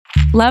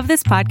Love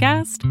this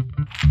podcast?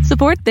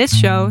 Support this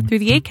show through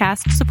the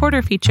Acast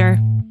supporter feature.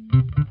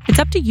 It's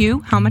up to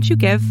you how much you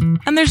give,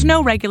 and there's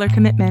no regular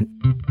commitment.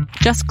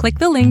 Just click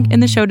the link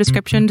in the show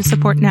description to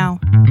support now.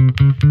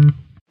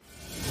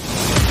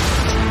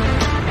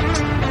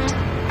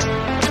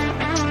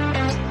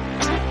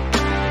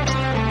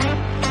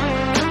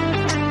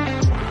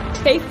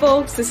 Hey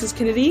folks, this is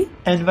Kennedy.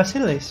 And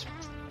Vasilis.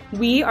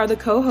 We are the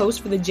co-hosts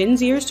for the Gen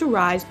Zers to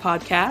Rise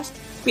podcast.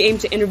 We aim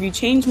to interview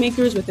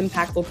changemakers with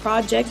impactful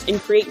projects and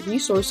create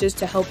resources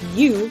to help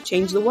you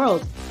change the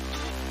world.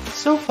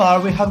 So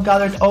far, we have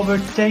gathered over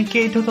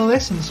 10K total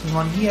listens in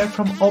 1 year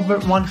from over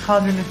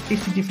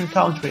 150 different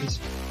countries.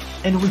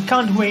 And we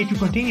can't wait to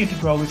continue to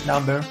grow this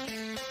number.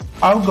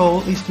 Our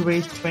goal is to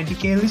reach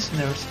 20K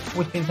listeners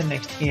within the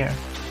next year.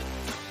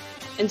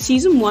 In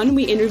Season 1,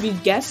 we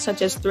interviewed guests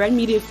such as Thread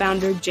Media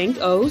founder Cenk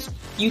Oz,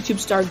 YouTube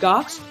star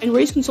Gox, and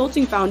Race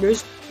Consulting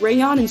founders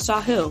Rayon and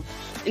Sahil.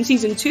 In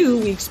Season 2,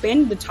 we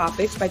expanded the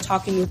topics by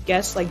talking with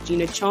guests like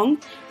Gina Chung,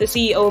 the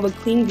CEO of a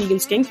clean vegan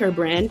skincare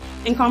brand,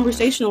 and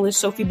conversationalist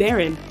Sophie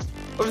Barron.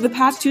 Over the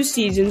past 2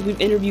 seasons, we've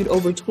interviewed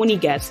over 20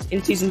 guests.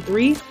 In Season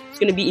 3, it's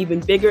going to be even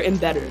bigger and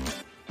better.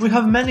 We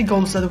have many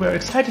goals that we're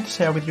excited to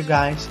share with you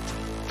guys.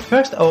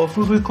 First off,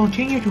 we will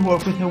continue to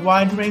work with a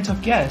wide range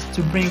of guests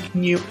to bring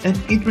new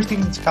and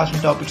interesting discussion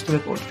topics to the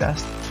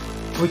podcast.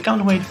 We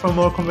can't wait for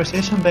more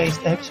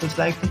conversation-based episodes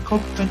like the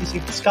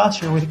COP26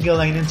 discussion with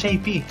Ghislaine and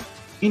JP.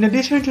 In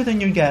addition to the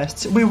new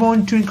guests, we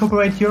want to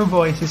incorporate your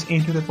voices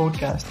into the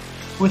podcast,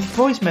 with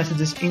voice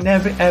messages in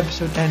every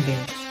episode ending.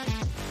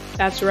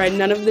 That's right,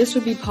 none of this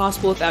would be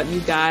possible without you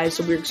guys,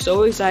 so we're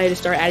so excited to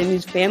start adding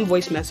these fan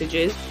voice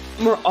messages.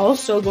 And we're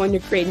also going to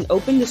create an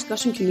open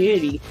discussion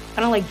community,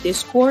 kind of like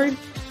Discord,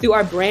 through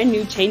our brand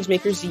new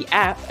Changemakers Z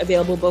app,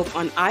 available both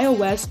on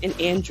iOS and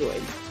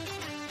Android.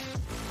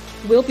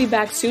 We'll be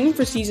back soon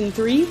for Season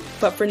 3,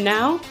 but for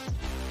now,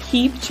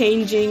 keep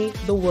changing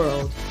the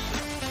world.